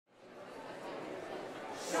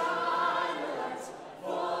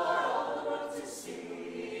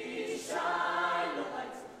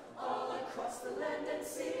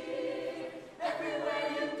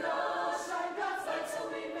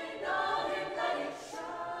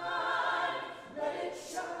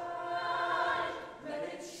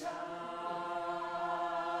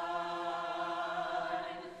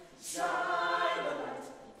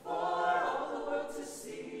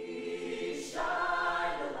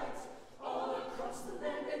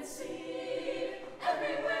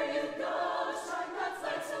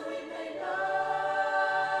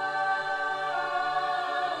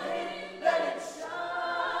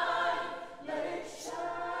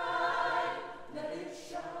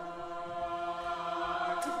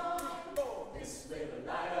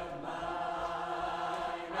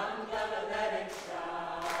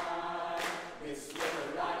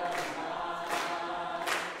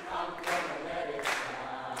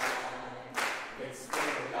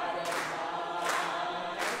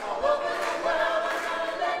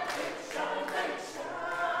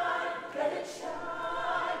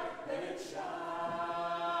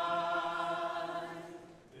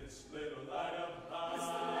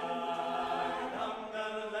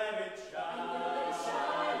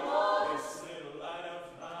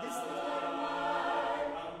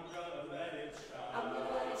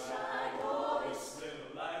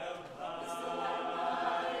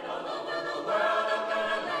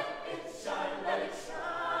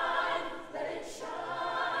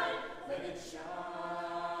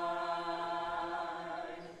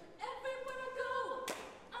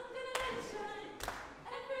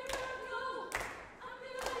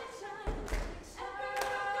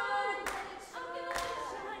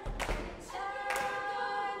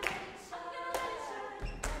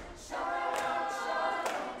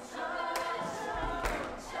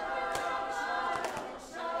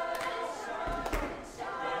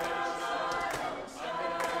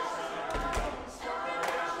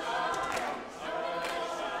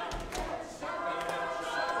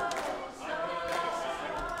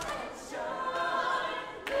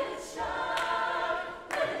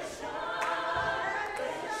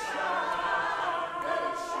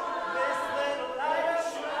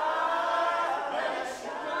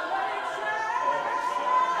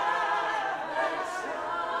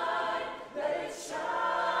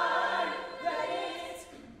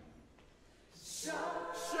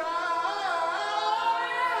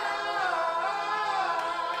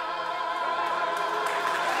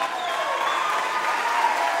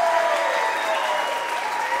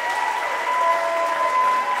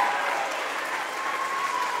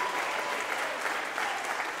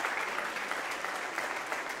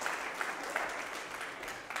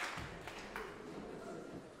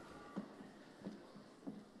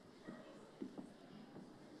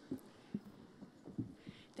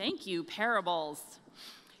Thank you, Parables.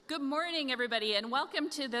 Good morning, everybody, and welcome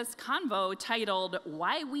to this convo titled,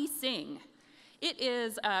 Why We Sing. It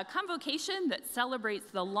is a convocation that celebrates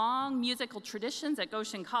the long musical traditions at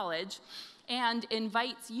Goshen College and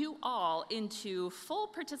invites you all into full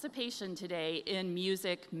participation today in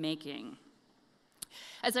music making.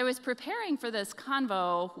 As I was preparing for this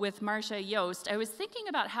convo with Marcia Yost, I was thinking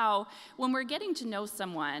about how when we're getting to know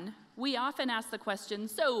someone, we often ask the question,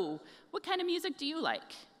 so what kind of music do you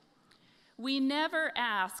like? We never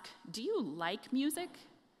ask, do you like music?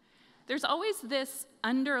 There's always this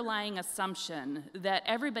underlying assumption that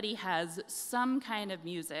everybody has some kind of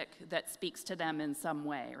music that speaks to them in some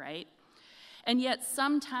way, right? And yet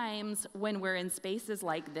sometimes when we're in spaces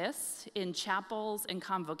like this, in chapels and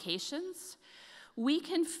convocations, we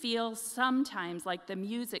can feel sometimes like the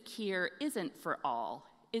music here isn't for all.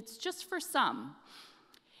 It's just for some.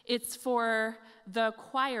 It's for the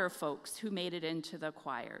choir folks who made it into the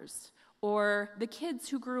choirs, or the kids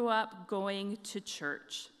who grew up going to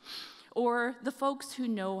church, or the folks who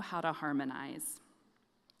know how to harmonize.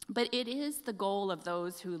 But it is the goal of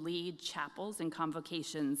those who lead chapels and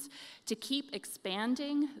convocations to keep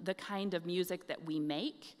expanding the kind of music that we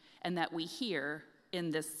make and that we hear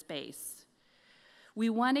in this space.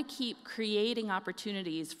 We want to keep creating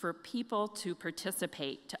opportunities for people to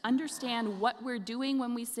participate, to understand what we're doing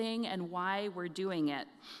when we sing and why we're doing it,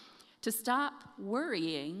 to stop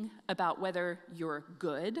worrying about whether you're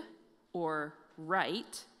good or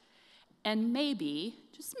right, and maybe,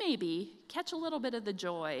 just maybe, catch a little bit of the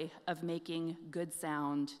joy of making good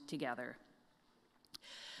sound together.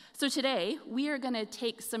 So today, we are going to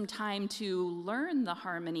take some time to learn the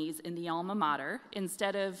harmonies in the alma mater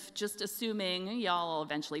instead of just assuming y'all will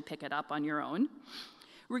eventually pick it up on your own.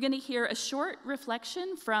 We're going to hear a short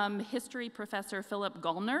reflection from history professor Philip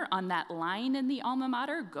Gullner on that line in the alma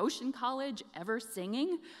mater, Goshen College ever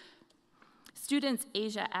singing. Students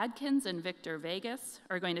Asia Adkins and Victor Vegas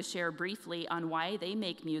are going to share briefly on why they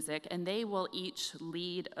make music, and they will each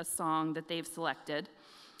lead a song that they've selected.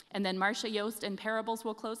 And then Marcia Yost and Parables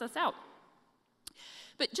will close us out.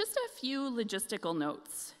 But just a few logistical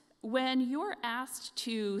notes. When you're asked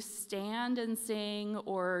to stand and sing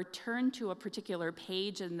or turn to a particular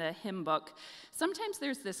page in the hymn book, sometimes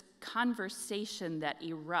there's this conversation that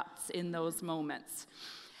erupts in those moments.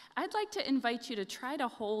 I'd like to invite you to try to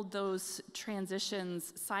hold those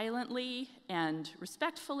transitions silently and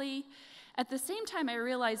respectfully. At the same time, I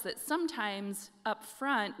realize that sometimes up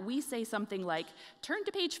front, we say something like, turn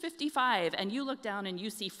to page 55, and you look down and you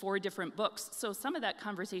see 4 different books. So some of that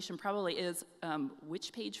conversation probably is,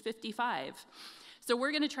 which page 55? So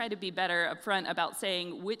we're going to try to be better up front about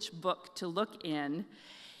saying which book to look in.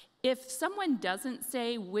 If someone doesn't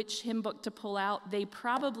say which hymn book to pull out, they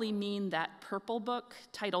probably mean that purple book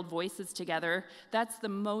titled Voices Together. That's the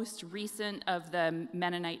most recent of the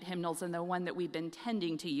Mennonite hymnals and the one that we've been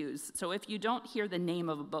tending to use. So if you don't hear the name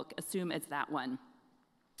of a book, assume it's that one.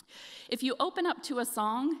 If you open up to a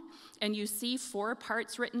song and you see 4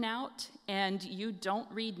 parts written out and you don't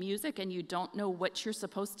read music and you don't know what you're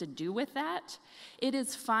supposed to do with that, it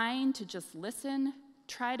is fine to just listen.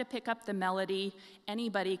 Try to pick up the melody.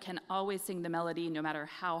 Anybody can always sing the melody no matter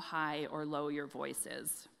how high or low your voice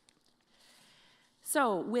is.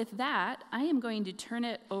 So with that, I am going to turn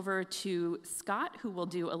it over to Scott, who will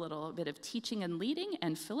do a little bit of teaching and leading,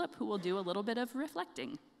 and Philip, who will do a little bit of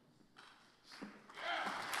reflecting.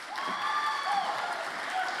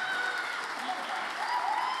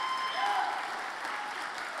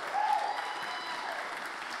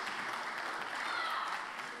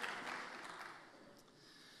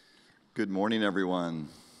 Good morning, everyone.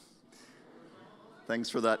 Thanks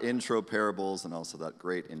for that intro, Parables, and also that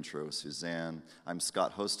great intro, Suzanne. I'm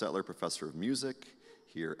Scott Hostetler, professor of music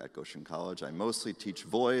here at Goshen College. I mostly teach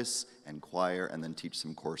voice and choir and then teach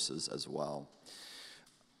some courses as well.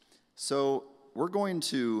 So we're going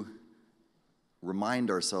to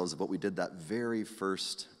remind ourselves of what we did that very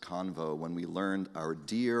first convo when we learned our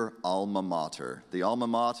dear alma mater. The alma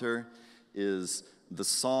mater is the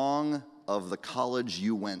song of the college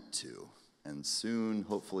you went to. And soon,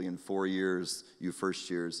 hopefully in 4 years, you first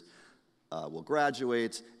years will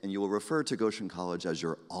graduate, and you will refer to Goshen College as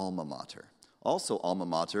your alma mater. Also, alma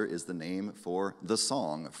mater is the name for the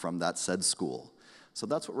song from that said school. So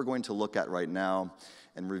that's what we're going to look at right now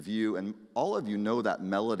and review. And all of you know that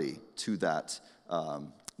melody to that,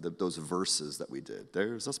 those verses that we did.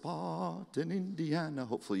 There's a spot in Indiana.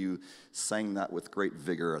 Hopefully you sang that with great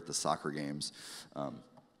vigor at the soccer games.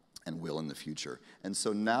 And will in the future. And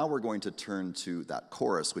so now we're going to turn to that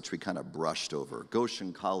chorus, which we kind of brushed over.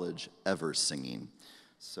 Goshen College ever singing.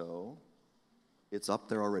 So it's up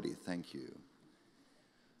there already. Thank you.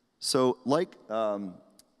 So like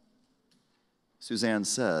Suzanne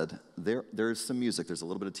said, there's some music. There's a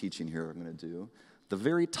little bit of teaching here I'm going to do. The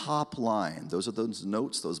very top line, those are those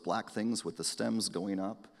notes, those black things with the stems going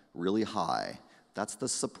up really high. That's the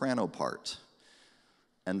soprano part.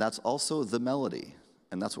 And that's also the melody.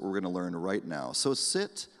 And that's what we're going to learn right now. So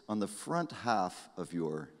sit on the front half of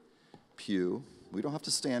your pew. We don't have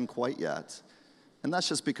to stand quite yet. And that's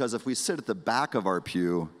just because if we sit at the back of our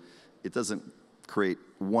pew, it doesn't create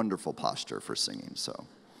wonderful posture for singing. So,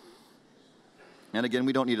 and again,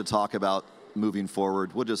 we don't need to talk about moving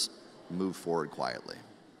forward. We'll just move forward quietly.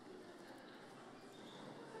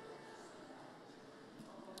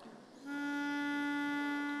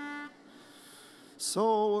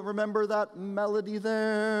 So remember that melody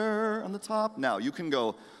there on the top? Now you can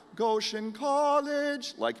go Goshen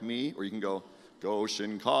College like me, or you can go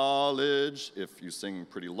Goshen College if you sing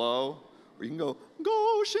pretty low, or you can go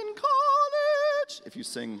Goshen College if you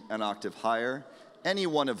sing an octave higher. Any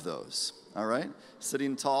one of those, all right?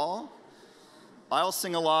 Sitting tall. I'll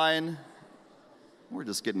sing a line. We're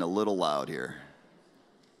just getting a little loud here.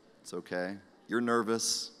 It's okay. You're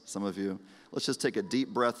nervous, some of you. Let's just take a deep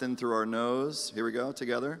breath in through our nose. Here we go,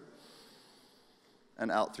 together.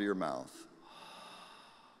 And out through your mouth.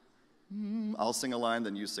 I'll sing a line,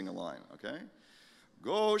 then you sing a line, okay?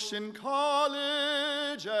 Goshen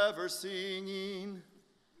College, ever singing.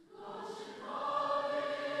 Goshen College,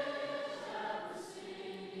 ever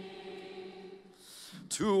singing.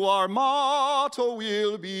 To our motto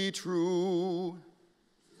we'll be true.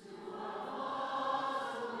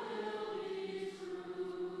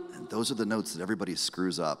 Those are the notes that everybody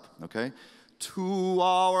screws up, okay? To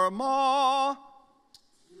our motto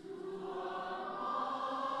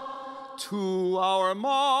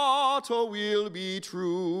we'll be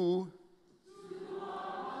true.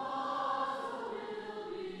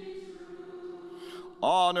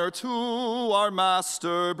 Honor to our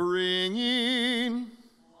master bringing.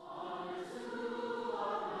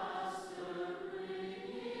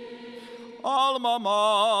 Alma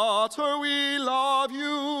mater, we love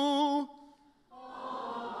you.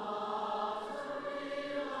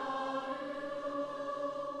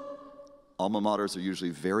 Alma maters are usually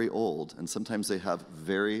very old, and sometimes they have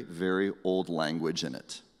very, very old language in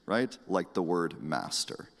it, right? Like the word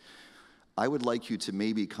master. I would like you to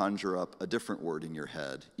maybe conjure up a different word in your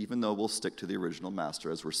head, even though we'll stick to the original master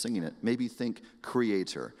as we're singing it. Maybe think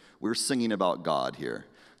creator. We're singing about God here,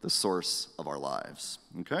 the source of our lives,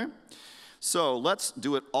 okay? So let's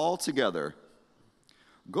do it all together.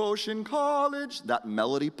 Goshen College, that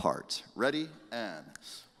melody part. Ready? And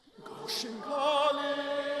Goshen College,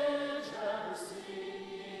 ever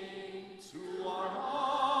singing, to our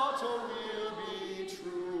motto we'll be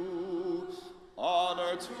true.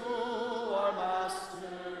 Honor to our master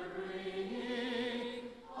bringing,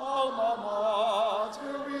 alma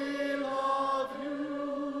mater, we love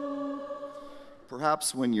you.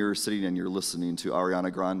 Perhaps when you're sitting and you're listening to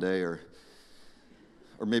Ariana Grande,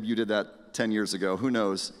 or maybe you did that 10 years ago, who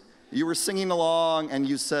knows? You were singing along and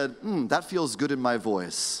you said, that feels good in my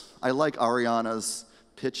voice. I like Ariana's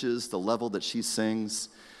pitches, the level that she sings.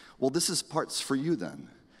 Well, this is parts for you then.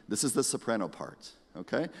 This is the soprano part,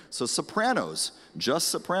 okay? So sopranos, just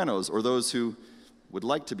sopranos, or those who would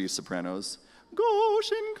like to be sopranos,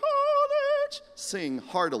 Goshen College, sing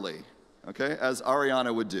heartily, okay, as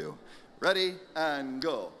Ariana would do. Ready, and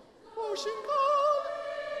go. Goshen College.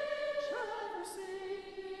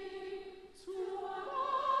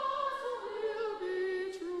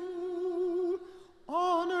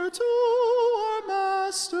 To our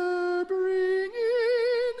master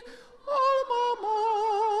bringing, alma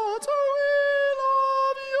mater, we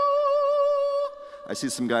love you. I see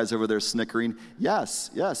some guys over there snickering. Yes,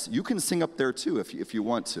 you can sing up there too if you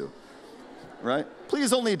want to, right?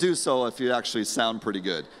 Please only do so if you actually sound pretty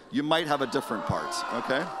good. You might have a different part,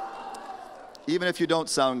 okay? Even if you don't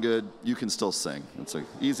sound good, you can still sing. It's an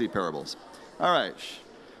easy parables. All right.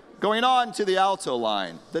 Going on to the alto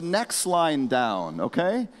line, the next line down,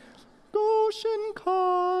 okay? Goshen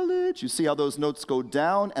College. You see how those notes go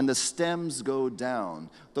down and the stems go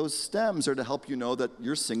down. Those stems are to help you know that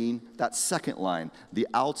you're singing that second line, the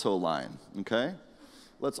alto line, okay?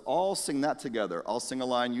 Let's all sing that together. I'll sing a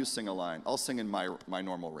line, you sing a line. I'll sing in my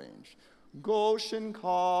normal range. Goshen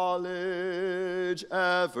College,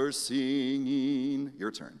 ever singing.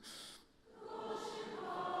 Your turn.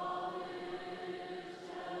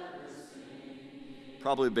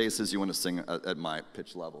 Probably basses you want to sing at my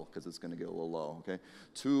pitch level because it's going to get a little low, okay?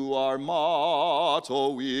 To our motto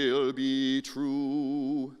we'll be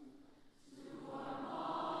true. To our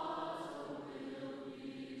motto we'll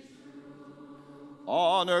be true.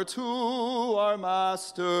 Honor to our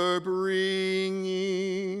Master bringing.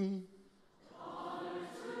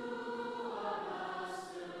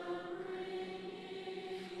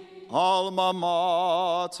 Alma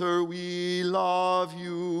Mater, we love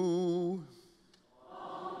you.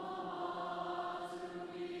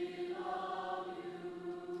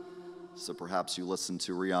 So perhaps you listen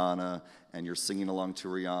to Rihanna and you're singing along to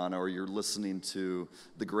Rihanna, or you're listening to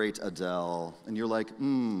the great Adele, and you're like,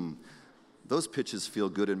 those pitches feel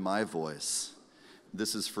good in my voice.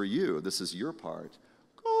 This is for you. This is your part.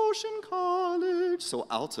 Goshen College. So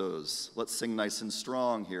altos, let's sing nice and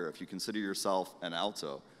strong here if you consider yourself an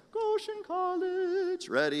alto. Goshen College.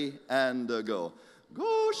 Ready and go.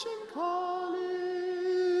 Goshen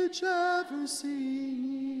College, ever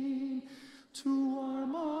singing to our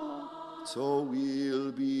motto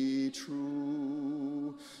we'll be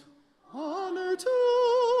true. Honor to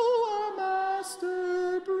our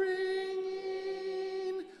Master bringing.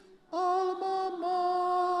 Alma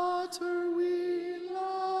Mater, we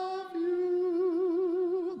love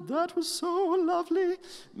you. That was so lovely.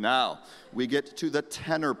 Now, we get to the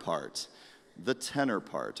tenor part. The tenor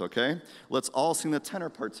part, okay? Let's all sing the tenor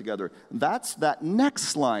part together. That's that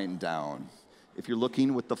next line down. If you're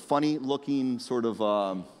looking with the funny-looking sort of,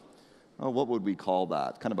 what would we call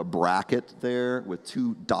that? Kind of a bracket there with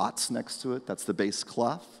two dots next to it. That's the bass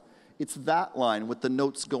clef. It's that line with the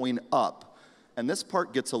notes going up. And this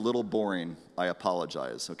part gets a little boring. I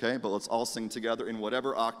apologize, okay? But let's all sing together in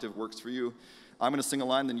whatever octave works for you. I'm going to sing a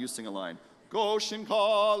line, then you sing a line. Goshen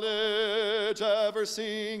College, ever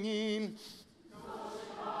singing.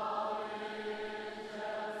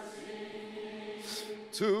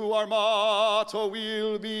 To our motto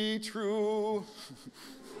we'll be true.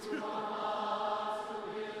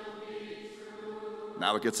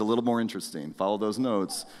 Now it gets a little more interesting. Follow those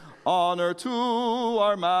notes. Honor to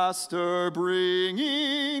our Master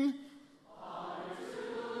bringing.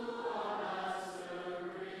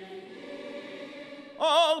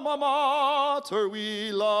 Alma Mater,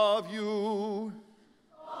 we love you.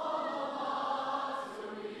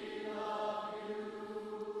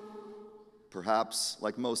 Perhaps,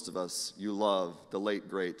 like most of us, you love the late,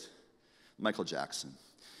 great Michael Jackson.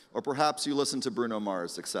 Or perhaps you listen to Bruno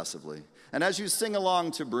Mars excessively. And as you sing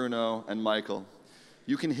along to Bruno and Michael,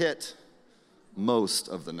 you can hit most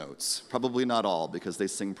of the notes. Probably not all, because they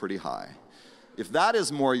sing pretty high. If that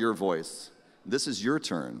is more your voice, this is your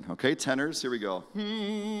turn. Okay, tenors, here we go.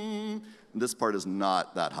 This part is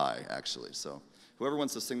not that high, actually. So whoever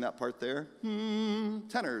wants to sing that part there,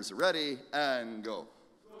 tenors, ready, and go.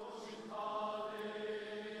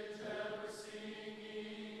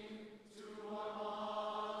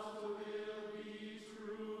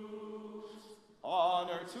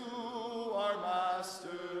 Honor to our Master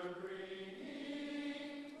bringing.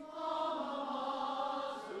 Alma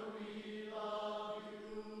Mater, we love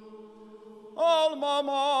you. Alma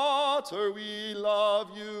Mater, we love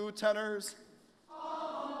you. Tenors.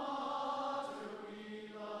 Alma Mater, we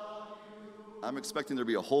love you. I'm expecting there to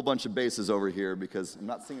be a whole bunch of basses over here because I'm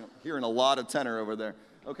not hearing a lot of tenor over there.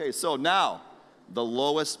 Okay, so now the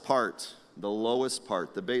lowest part,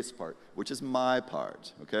 the bass part, which is my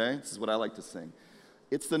part, okay? This is what I like to sing.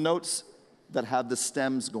 It's the notes that have the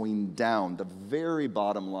stems going down, the very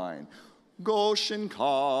bottom line. Goshen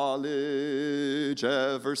College,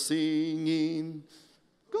 ever singing.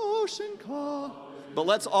 Goshen College. But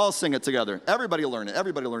let's all sing it together. Everybody learn it.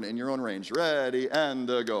 Everybody learn it in your own range. Ready, and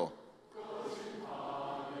go. Goshen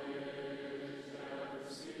College, ever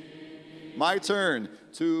singing. My turn.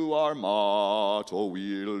 To our motto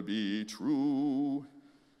we'll be true.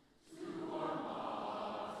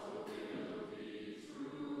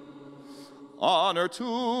 Honor to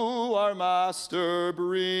our Master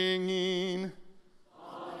bringing.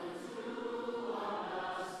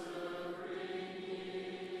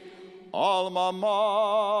 Alma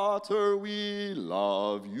Mater, we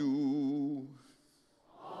love you.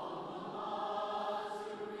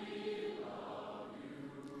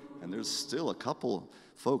 And there's still a couple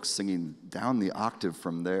folks singing down the octave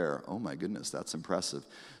from there. Oh my goodness, that's impressive.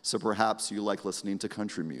 So perhaps you like listening to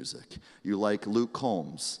country music. You like Luke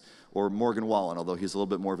Combs or Morgan Wallen, although he's a little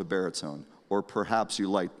bit more of a baritone. Or perhaps you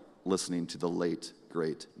like listening to the late,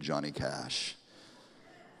 great Johnny Cash.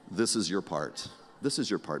 This is your part. This is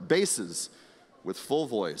your part. Basses with full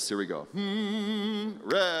voice. Here we go.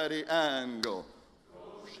 Ready, and go.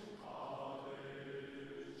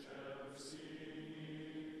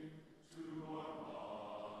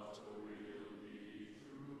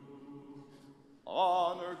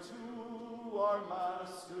 Honor to our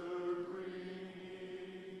Master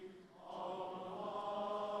bringing. Alma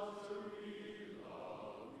Mater, we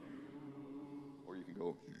love you. Or you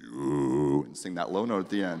and sing that low note at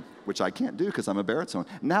the end, which I can't do because I'm a baritone.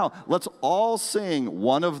 Now, let's all sing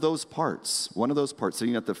one of those parts,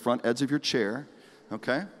 sitting at the front edge of your chair,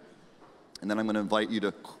 okay? And then I'm going to invite you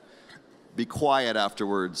to be quiet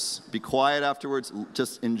afterwards. Be quiet afterwards.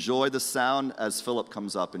 Just enjoy the sound as Philip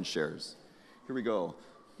comes up and shares. Here we go.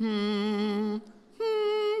 Go.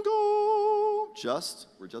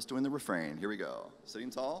 We're just doing the refrain. Here we go. Sitting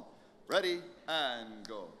tall. Ready, and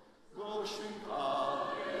go. Goshen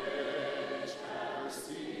College, ever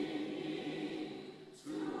singing,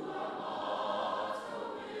 to our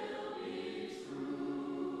motto will be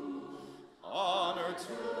true. Honor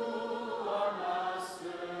to our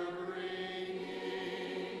Master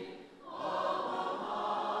bringing, alma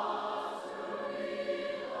mater we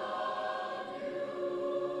love you.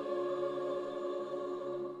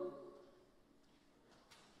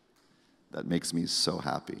 That makes me so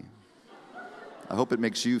happy. I hope it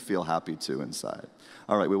makes you feel happy too inside.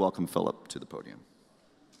 All right, we welcome Philip to the podium.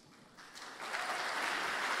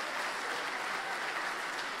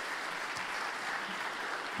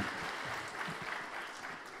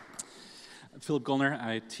 I'm Philip Gollner.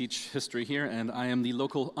 I teach history here, and I am the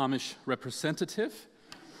local Amish representative.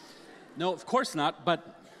 No, of course not,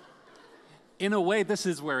 but in a way, this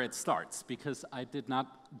is where it starts, because I did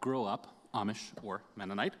not grow up Amish or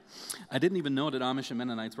Mennonite. I didn't even know that Amish and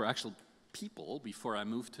Mennonites were actual people before I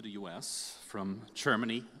moved to the US from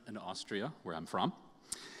Germany and Austria, where I'm from.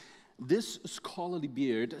 This scholarly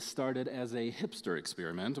beard started as a hipster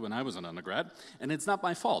experiment when I was an undergrad, and it's not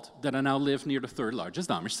my fault that I now live near the third largest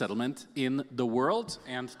Amish settlement in the world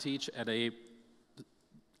and teach at a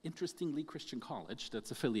interestingly Christian college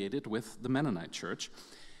that's affiliated with the Mennonite Church.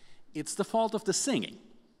 It's the fault of the singing,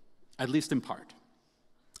 at least in part.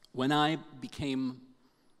 When I became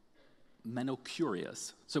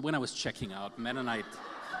Menno-curious. So when I was checking out Mennonite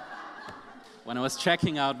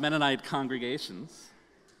congregations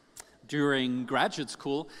during graduate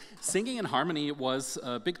school, singing in harmony was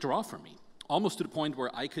a big draw for me, almost to the point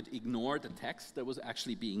where I could ignore the text that was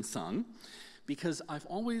actually being sung, because I've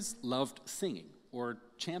always loved singing or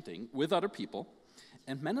chanting with other people,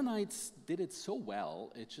 and Mennonites did it so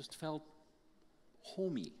well, it just felt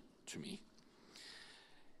homey to me.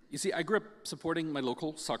 You see, I grew up supporting my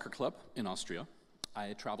local soccer club in Austria.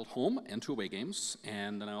 I traveled home and to away games,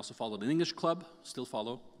 and then I also followed an English club, still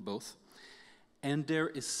follow both. And there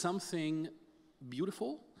is something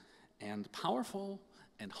beautiful and powerful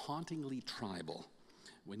and hauntingly tribal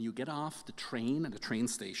when you get off the train at a train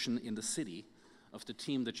station in the city of the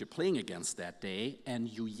team that you're playing against that day, and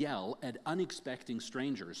you yell at unexpected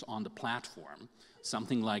strangers on the platform,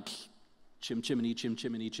 something like, "Chim chimney, chim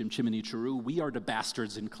chimney, chim chimney chiroo, we are the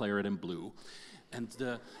bastards in claret and blue." And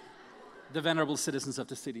the venerable citizens of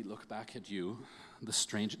the city look back at you, the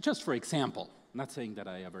stranger, just for example. I'm not saying that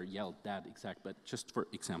I ever yelled that exact, but just for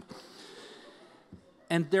example.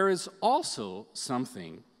 And there is also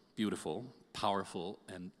something beautiful, powerful,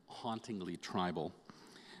 and hauntingly tribal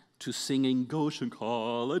to singing "Goshen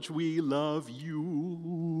College, we love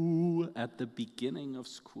you" at the beginning of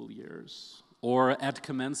school years. Or at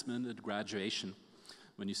commencement, at graduation,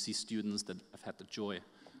 when you see students that have had the joy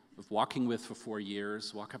of walking with for 4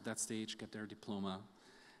 years, walk up that stage, get their diploma,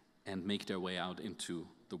 and make their way out into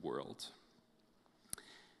the world.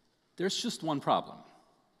 There's just one problem.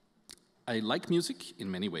 I like music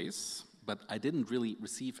in many ways, but I didn't really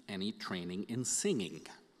receive any training in singing.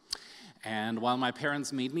 And while my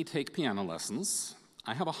parents made me take piano lessons,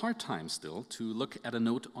 I have a hard time still to look at a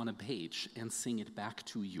note on a page and sing it back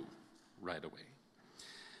to you right away.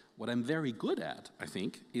 What I'm very good at, I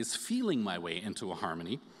think, is feeling my way into a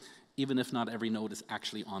harmony, even if not every note is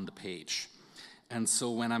actually on the page. And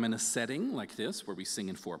so when I'm in a setting like this, where we sing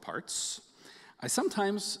in 4 parts, I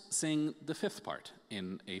sometimes sing the 5th part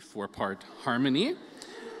in a 4-part harmony,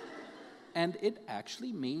 and it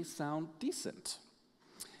actually may sound decent.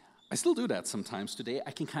 I still do that sometimes today.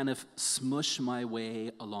 I can kind of smush my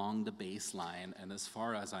way along the bass line, and as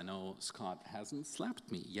far as I know, Scott hasn't slapped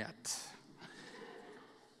me yet.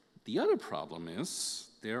 The other problem is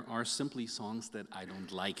there are simply songs that I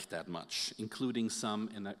don't like that much, including some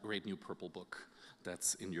in that great new purple book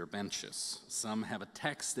that's in your benches. Some have a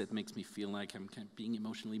text that makes me feel like I'm kind of being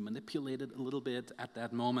emotionally manipulated a little bit at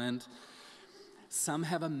that moment. Some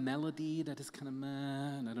have a melody that is kind of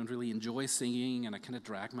meh, and I don't really enjoy singing, and I kind of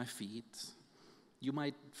drag my feet. You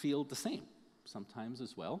might feel the same sometimes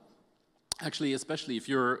as well. Actually, especially if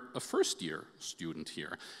you're a first-year student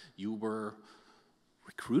here. You were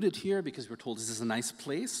recruited here because we were told this is a nice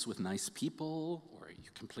place with nice people, or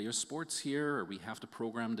you can play your sports here, or we have the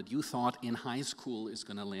program that you thought in high school is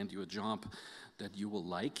going to land you a job that you will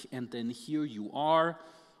like, and then here you are,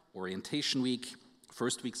 orientation week,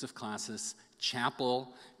 first weeks of classes,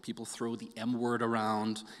 chapel, people throw the M word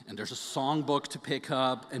around, and there's a songbook to pick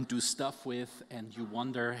up and do stuff with, and you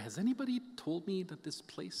wonder, has anybody told me that this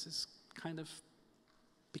place is kind of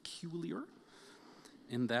peculiar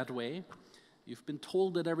in that way? You've been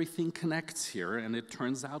told that everything connects here, and it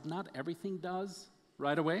turns out not everything does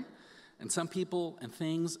right away. And some people and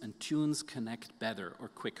things and tunes connect better or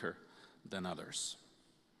quicker than others.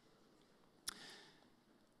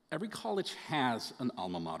 Every college has an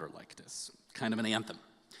alma mater like this, kind of an anthem.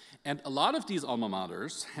 And a lot of these alma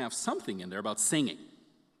maters have something in there about singing.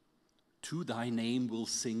 To thy name we'll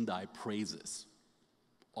sing thy praises.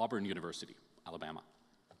 Auburn University, Alabama.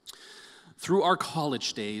 Through our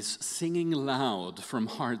college days, singing loud from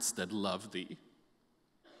hearts that love thee.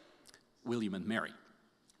 William and Mary,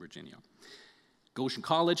 Virginia. Goshen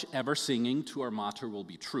College, ever singing to our motto will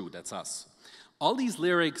be true, that's us. All these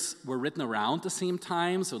lyrics were written around the same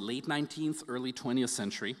time, so late 19th, early 20th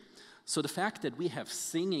century. So the fact that we have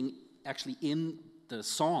singing actually in the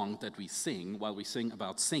song that we sing, while we sing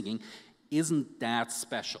about singing, isn't that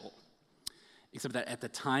special. Except that at the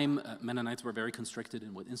time, Mennonites were very constricted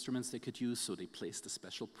in what instruments they could use, so they placed a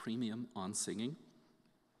special premium on singing.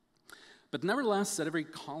 But nevertheless, at every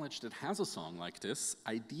college that has a song like this,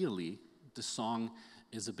 ideally, the song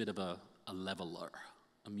is a bit of a leveler,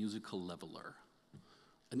 a musical leveler,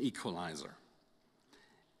 an equalizer.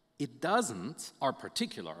 It doesn't, our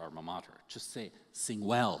particular alma mater, just say, sing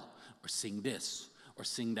well, or sing this, or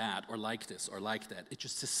sing that, or like this, or like that. It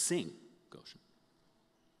just says sing, Goshen.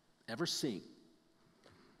 Ever sing.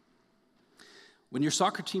 When your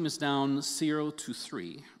soccer team is down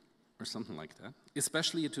 0-3, or something like that,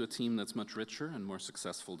 especially to a team that's much richer and more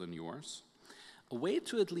successful than yours, a way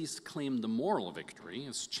to at least claim the moral victory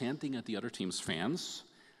is chanting at the other team's fans,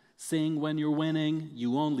 sing when you're winning,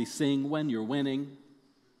 you only sing when you're winning.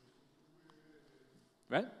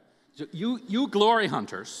 Right? So you glory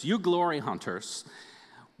hunters,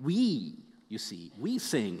 we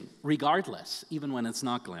sing regardless, even when it's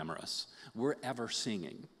not glamorous. We're ever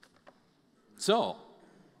singing. So,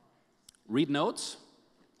 read notes,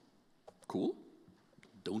 cool.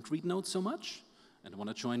 Don't read notes so much, and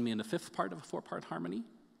want to join me in the fifth part of a four-part harmony?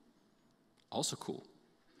 Also cool.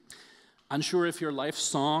 Unsure if your life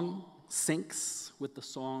song syncs with the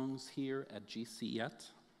songs here at GC yet?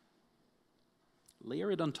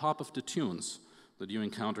 Layer it on top of the tunes that you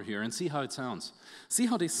encounter here and see how it sounds. See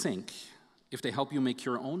how they sync, if they help you make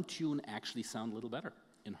your own tune actually sound a little better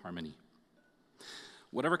in harmony.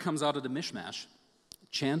 Whatever comes out of the mishmash,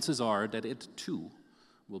 chances are that it too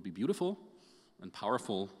will be beautiful and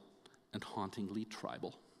powerful and hauntingly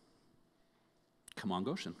tribal. Come on,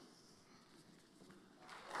 Goshen.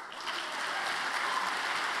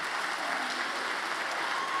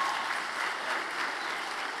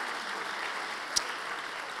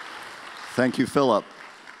 Thank you, Philip.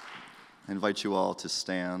 I invite you all to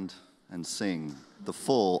stand and sing the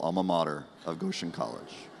full alma mater of Goshen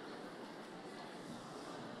College.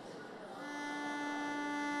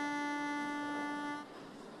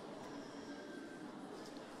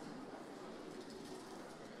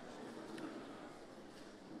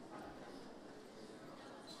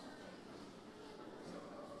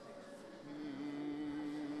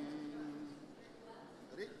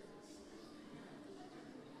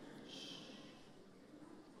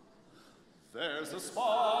 There's a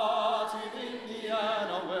spot in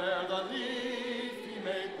Indiana where the leafy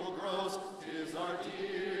maple grows. 'Tis our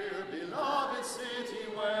dear, beloved city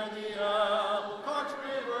where the apple cart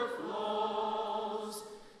river flows.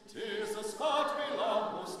 'Tis a spot we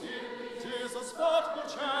love most dearly, 'tis a spot we'll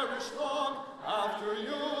cherish long after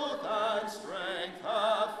youth and strength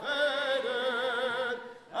have faded,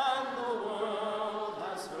 and the world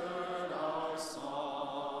has heard our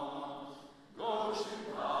song. Goshen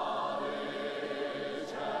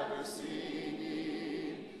College, ever singing.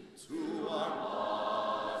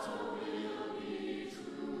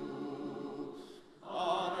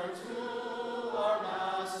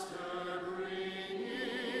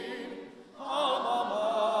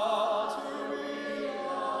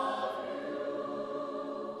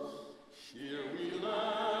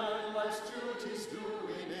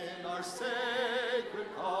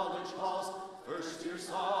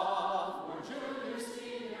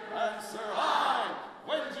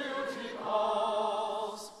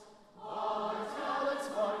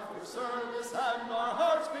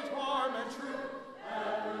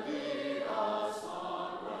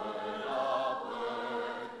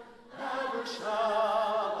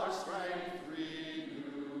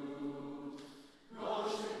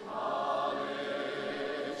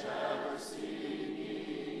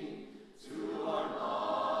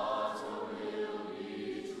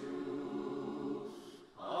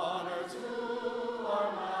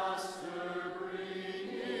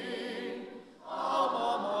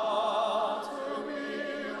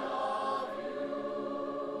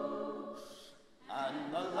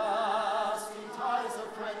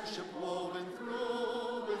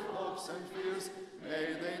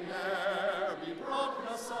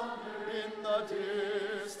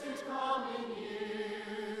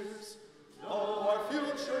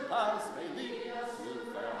 paths may lead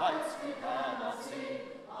to fair heights we cannot see.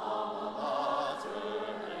 Alma mater,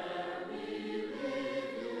 ere we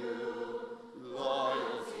leave you,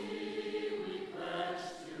 loyalty we pledge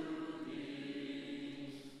to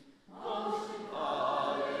thee. Goshen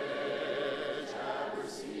College, ever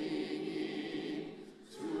singing,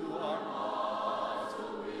 to our motto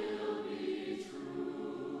will be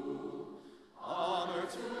true. Honor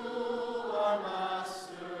to our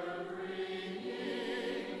master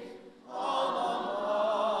bringing, alma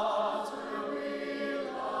mater we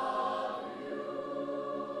love you.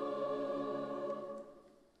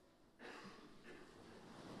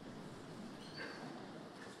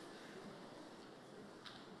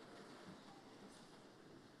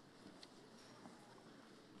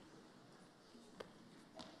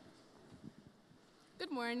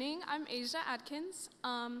 Good morning, I'm Asia Atkins.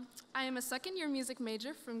 I am a second-year music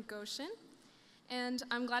major from Goshen, and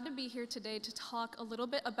I'm glad to be here today to talk a little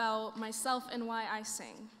bit about myself and why I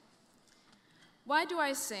sing. Why do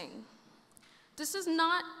I sing? This is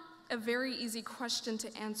not a very easy question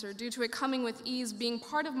to answer due to it coming with ease, being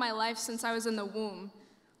part of my life since I was in the womb,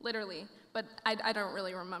 literally, but I don't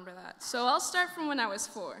really remember that. So I'll start from when I was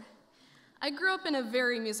 4. I grew up in a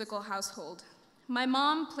very musical household. My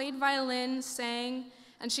mom played violin, sang,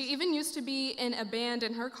 and she even used to be in a band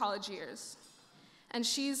in her college years. And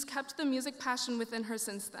she's kept the music passion within her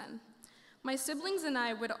since then. My siblings and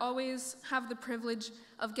I would always have the privilege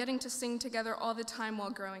of getting to sing together all the time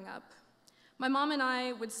while growing up. My mom and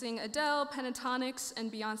I would sing Adele, Pentatonix,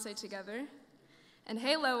 and Beyonce together. And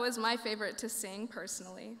Halo was my favorite to sing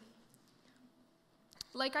personally.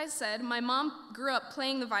 Like I said, my mom grew up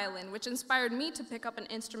playing the violin, which inspired me to pick up an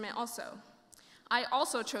instrument also. I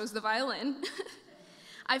also chose the violin.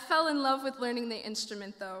 I fell in love with learning the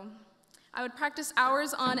instrument though. I would practice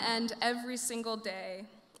hours on end every single day,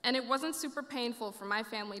 and it wasn't super painful for my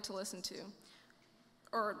family to listen to.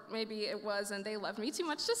 Or maybe it was and they loved me too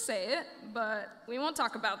much to say it, but we won't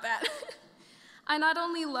talk about that. I not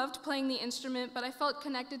only loved playing the instrument, but I felt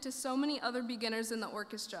connected to so many other beginners in the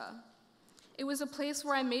orchestra. It was a place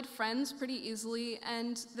where I made friends pretty easily,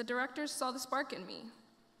 and the directors saw the spark in me.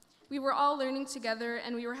 We were all learning together,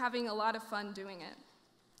 and we were having a lot of fun doing it.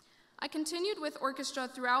 I continued with orchestra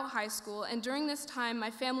throughout high school, and during this time, my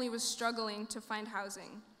family was struggling to find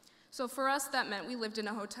housing. So for us, that meant we lived in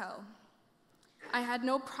a hotel. I had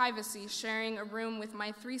no privacy sharing a room with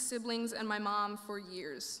my 3 siblings and my mom for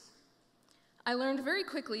years. I learned very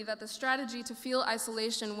quickly that the strategy to feel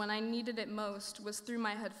isolation when I needed it most was through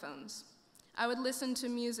my headphones. I would listen to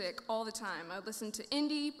music all the time. I would listen to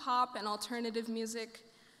indie, pop, and alternative music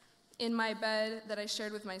in my bed that I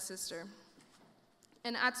shared with my sister.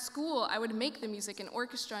 And at school, I would make the music in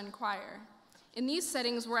orchestra and choir. In these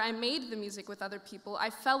settings where I made the music with other people, I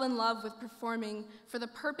fell in love with performing for the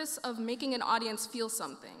purpose of making an audience feel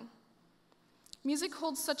something. Music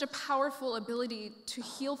holds such a powerful ability to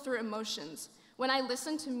heal through emotions. When I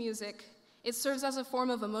listen to music, it serves as a form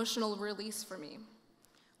of emotional release for me.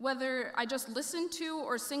 Whether I just listen to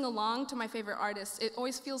or sing along to my favorite artists, it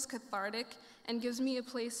always feels cathartic and gives me a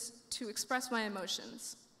place to express my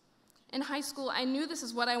emotions. In high school, I knew this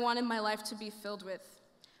is what I wanted my life to be filled with.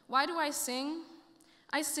 Why do I sing?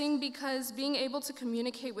 I sing because being able to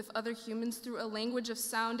communicate with other humans through a language of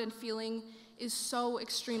sound and feeling is so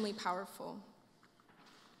extremely powerful.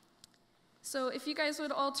 So if you guys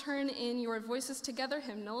would all turn in your Voices Together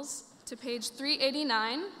hymnals to page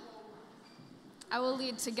 389, I will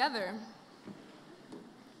lead together.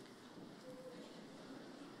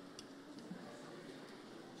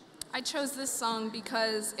 I chose this song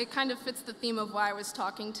because it kind of fits the theme of why I was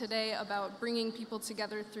talking today about bringing people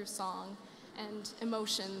together through song and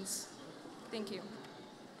emotions. Thank you.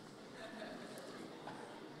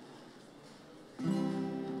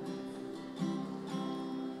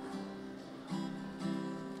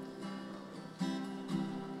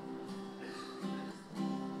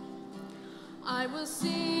 I will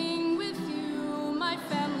sing with you, my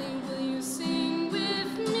family, will you sing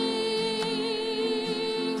with me?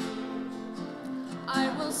 I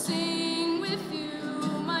will sing with you,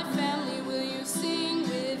 my family, will you sing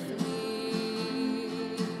with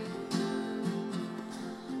me?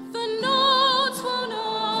 The notes won't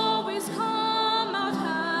always come out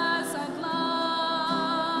as I'd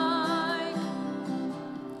like,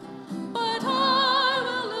 but I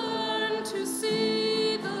will learn to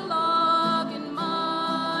see the log in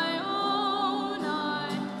my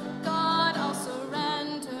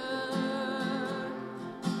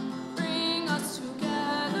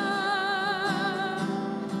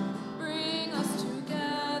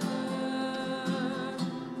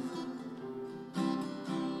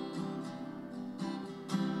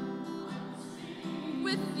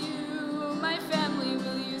with you, my family,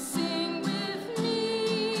 will you sing with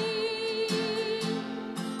me?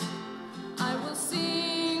 I will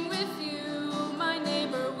sing with you, my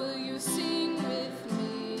neighbor, will you sing with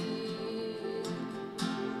me?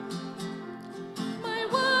 My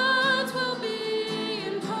words will be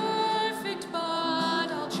imperfect,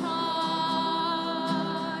 but I'll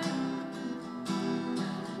try.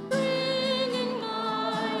 Bringing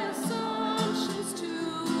my assumptions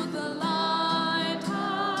to the light,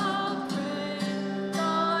 I'll pray,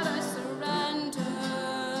 God, I surrender.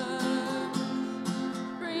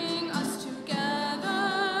 Bring us together.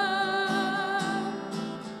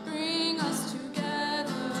 Bring us together.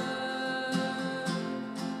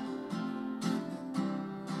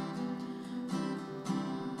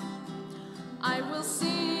 I will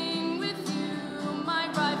sing with you, my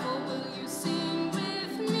rival, will you sing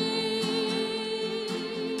with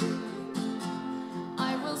me?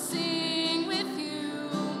 I will sing with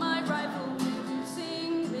you, my rival, will you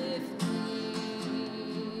sing with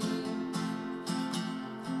me?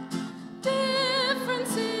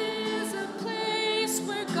 Difference is a place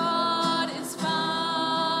where God is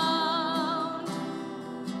found.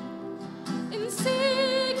 In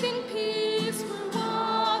seeking peace, we're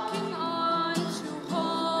walking on to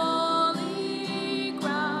holy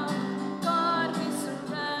ground. God, we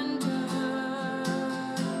surrender.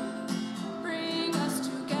 Bring us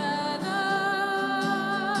together.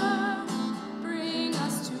 Bring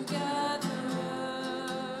us together.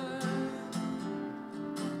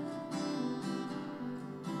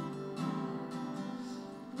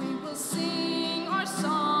 We will sing our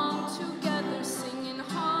song together, sing in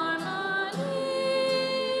harmony.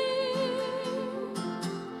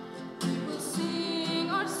 We will sing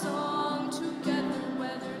our song together,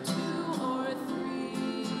 whether two or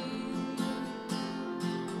three.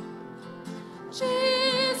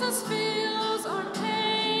 Jesus feels our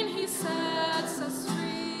pain, he sets us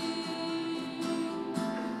free.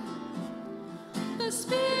 The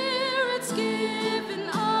Spirit's given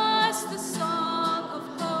us the song of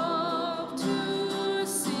hope to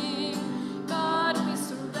sing. God, we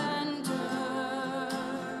surrender.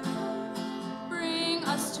 Bring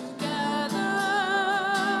us together.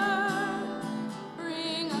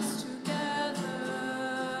 Bring us together.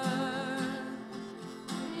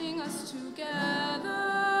 Bring us together.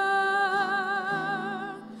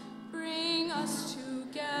 Bring us together.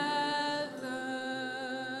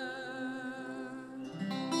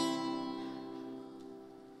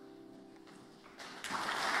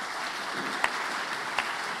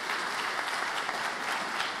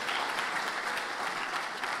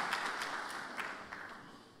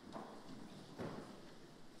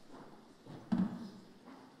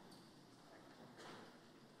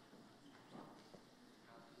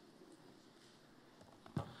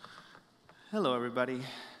 Hello, everybody.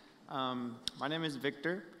 My name is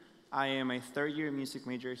Victor. I am a third-year music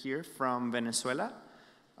major here from Venezuela,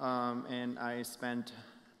 and I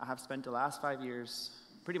have spent the last 5 years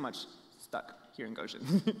pretty much stuck here in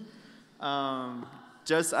Goshen.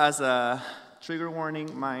 Just as a trigger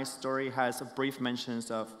warning, my story has brief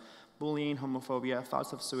mentions of bullying, homophobia,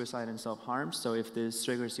 thoughts of suicide, and self-harm. So if this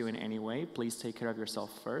triggers you in any way, please take care of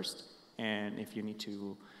yourself first. And if you need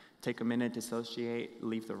to take a minute, dissociate,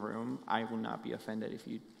 leave the room, I will not be offended if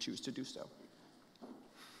you choose to do so.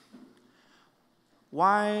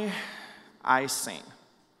 Why I sing?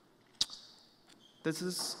 This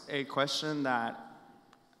is a question that,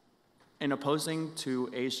 in opposing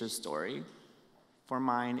to Asia's story, for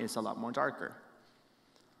mine is a lot more darker.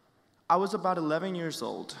 I was about 11 years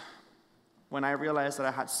old when I realized that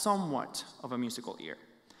I had somewhat of a musical ear.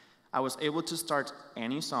 I was able to start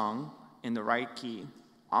any song in the right key,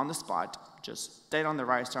 on the spot, just dead on the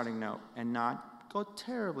right starting note, and not go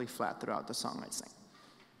terribly flat throughout the song I'd sing.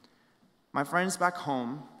 My friends back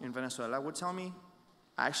home in Venezuela would tell me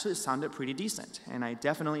I actually sounded pretty decent, and I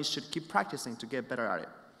definitely should keep practicing to get better at it.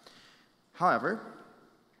 However,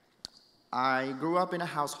 I grew up in a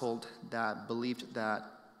household that believed that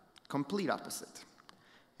complete opposite,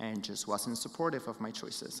 and just wasn't supportive of my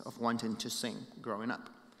choices of wanting to sing growing up.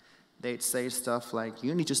 They'd say stuff like,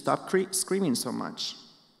 "You need to stop screaming so much.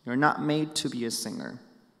 You're not made to be a singer.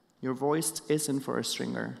 Your voice isn't for a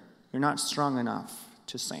stringer. You're not strong enough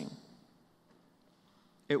to sing."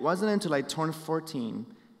 It wasn't until I turned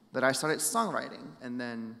 14 that I started songwriting, and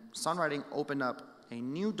then songwriting opened up a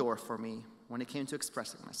new door for me when it came to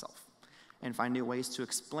expressing myself and finding ways to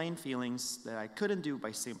explain feelings that I couldn't do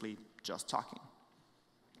by simply just talking.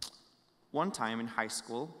 One time in high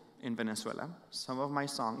school in Venezuela, some of my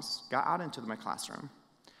songs got out into my classroom,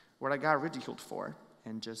 where I got ridiculed for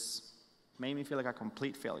and just made me feel like a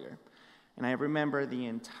complete failure. And I remember the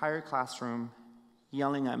entire classroom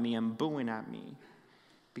yelling at me and booing at me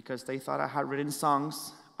because they thought I had written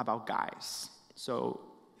songs about guys. So,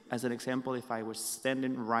 as an example, if I was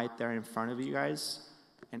standing right there in front of you guys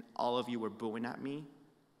and all of you were booing at me,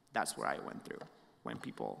 that's what I went through when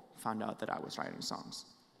people found out that I was writing songs.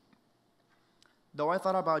 Though I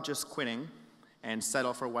thought about just quitting and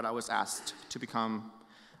settle for what I was asked to become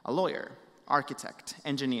a lawyer, architect,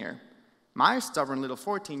 engineer, my stubborn little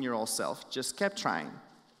 14-year-old self just kept trying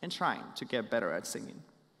and trying to get better at singing.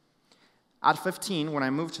 At 15, when I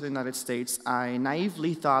moved to the United States, I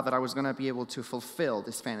naively thought that I was going to be able to fulfill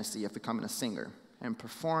this fantasy of becoming a singer and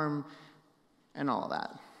perform and all of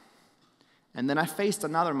that. And then I faced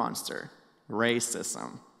another monster,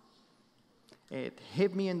 racism. It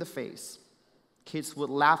hit me in the face. Kids would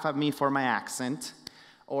laugh at me for my accent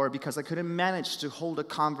or because I couldn't manage to hold a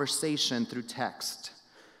conversation through text.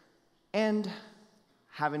 And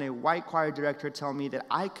having a white choir director tell me that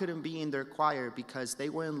I couldn't be in their choir because they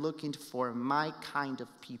weren't looking for my kind of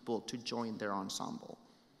people to join their ensemble.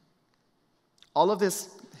 All of this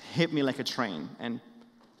hit me like a train and,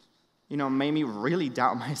 made me really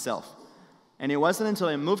doubt myself. And it wasn't until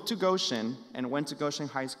I moved to Goshen and went to Goshen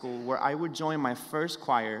High School where I would join my first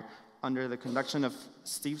choir under the conduction of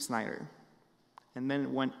Steve Snyder. And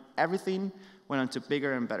then when everything went on to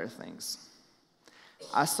bigger and better things.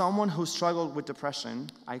 As someone who struggled with depression,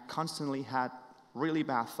 I constantly had really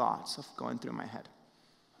bad thoughts of going through my head.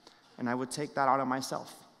 And I would take that out on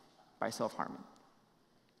myself by self-harming,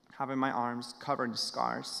 having my arms covered in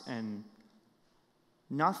scars, and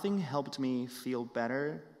nothing helped me feel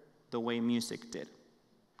better the way music did.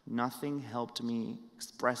 Nothing helped me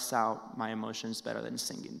express out my emotions better than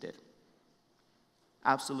singing did.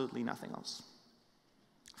 Absolutely nothing else.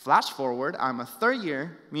 Flash forward, I'm a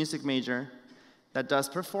third-year music major that does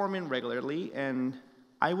performing regularly, and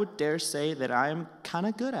I would dare say that I'm kind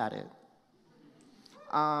of good at it.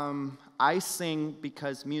 I sing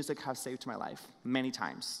because music has saved my life many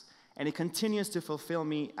times, and it continues to fulfill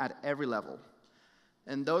me at every level.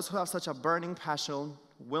 And those who have such a burning passion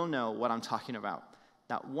will know what I'm talking about.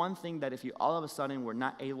 That one thing that if you all of a sudden were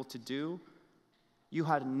not able to do, you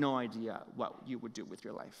had no idea what you would do with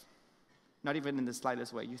your life. Not even in the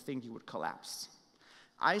slightest way. You think you would collapse.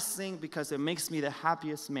 I sing because it makes me the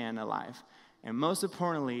happiest man alive. And most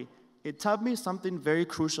importantly, it taught me something very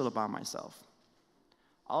crucial about myself.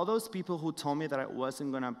 All those people who told me that I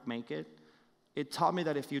wasn't going to make it, it taught me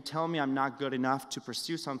that if you tell me I'm not good enough to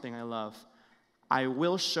pursue something I love, I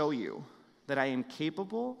will show you that I am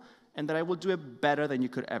capable and that I will do it better than you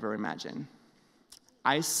could ever imagine.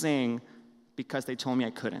 I sing because they told me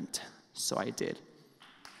I couldn't, so I did.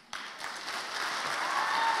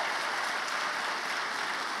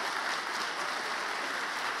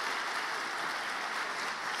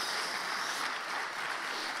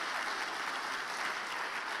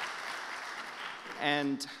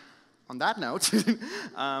 And on that note,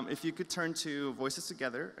 if you could turn to Voices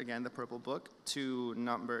Together, again, the Purple Book, to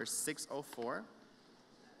number 604,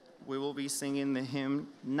 we will be singing the hymn,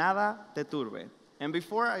 Nada te turbe. And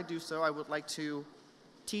before I do so, I would like to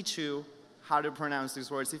teach you how to pronounce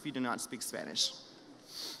these words if you do not speak Spanish.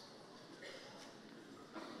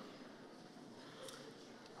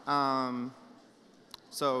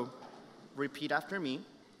 So, repeat after me.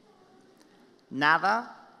 Nada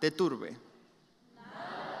te turbe.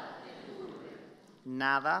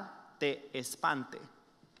 Nada te espante.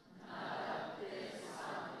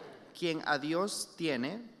 Quien a Dios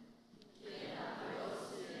tiene,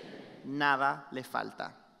 nada le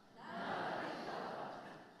falta.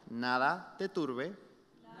 Nada te turbe.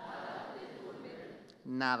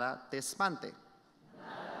 Nada te espante.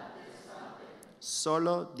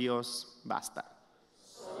 Solo Dios basta.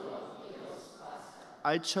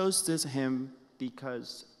 I chose this hymn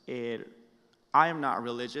because I am not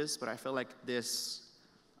religious, but I feel like this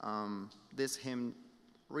hymn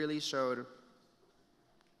really showed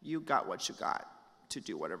you got what you got to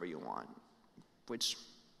do whatever you want, which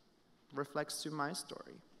reflects to my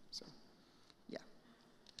story. So, yeah.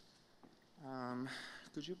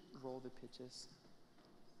 Could you roll the pitches?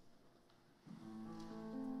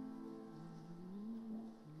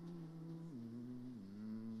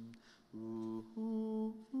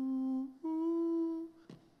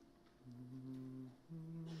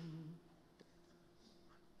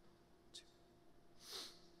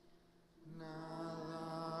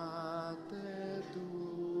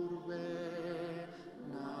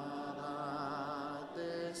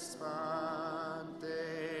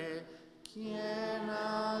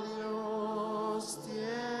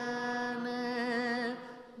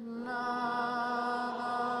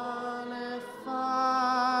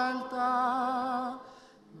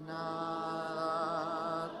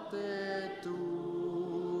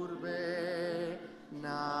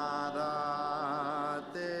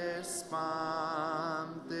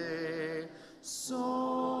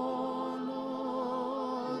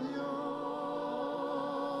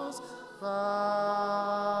 basta.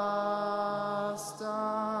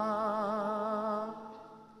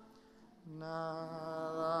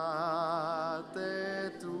 Nada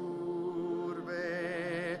te turbe,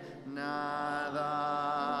 nada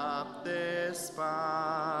te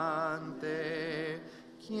espante.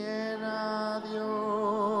 Quien a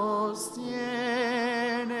Dios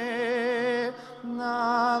tiene,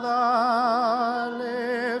 nada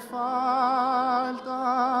le falta.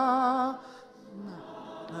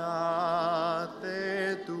 Nada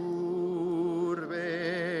te turbe,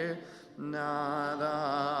 nada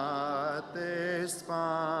te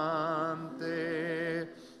espante,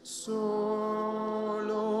 solo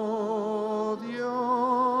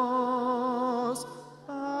Dios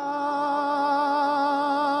basta.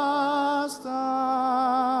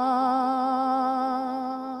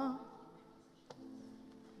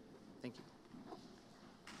 Thank you.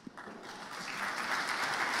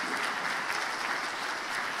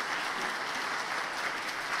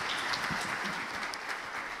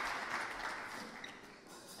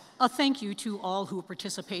 A thank you to all who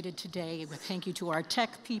participated today. A thank you to our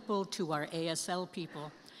tech people, to our ASL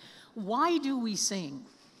people. Why do we sing?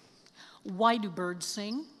 Why do birds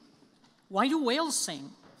sing? Why do whales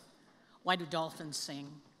sing? Why do dolphins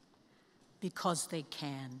sing? Because they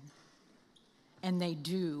can. And they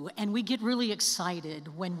do. And we get really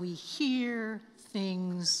excited when we hear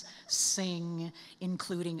things sing,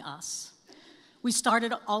 including us. We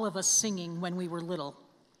started, all of us, singing when we were little.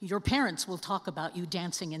 Your parents will talk about you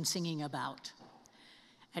dancing and singing about.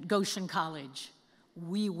 At Goshen College,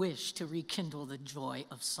 we wish to rekindle the joy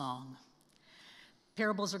of song.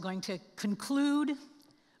 Parables are going to conclude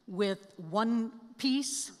with one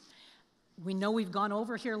piece. We know we've gone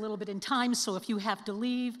over here a little bit in time, so if you have to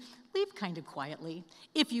leave, leave kind of quietly.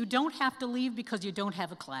 If you don't have to leave because you don't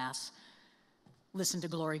have a class, listen to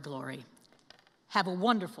Glory, Glory. Have a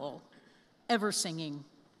wonderful, ever-singing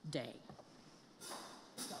day.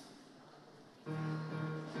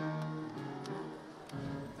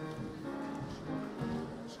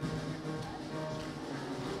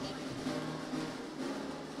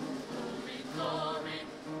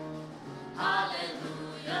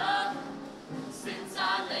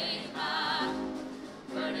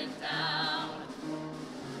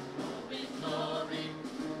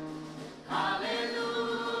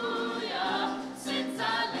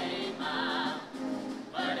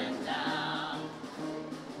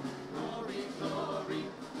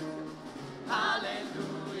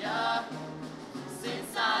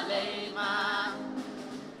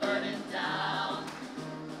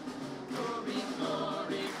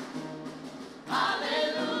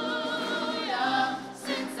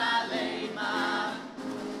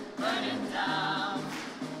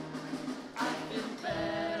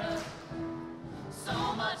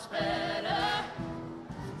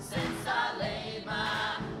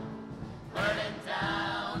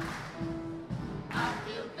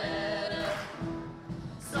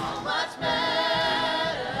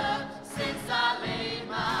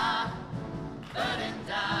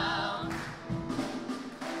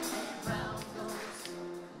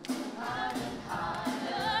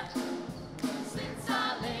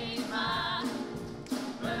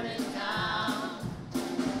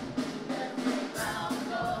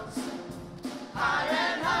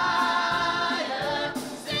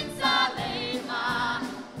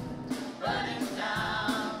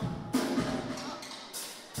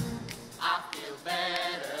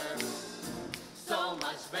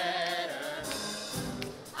 Better.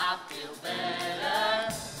 I feel better.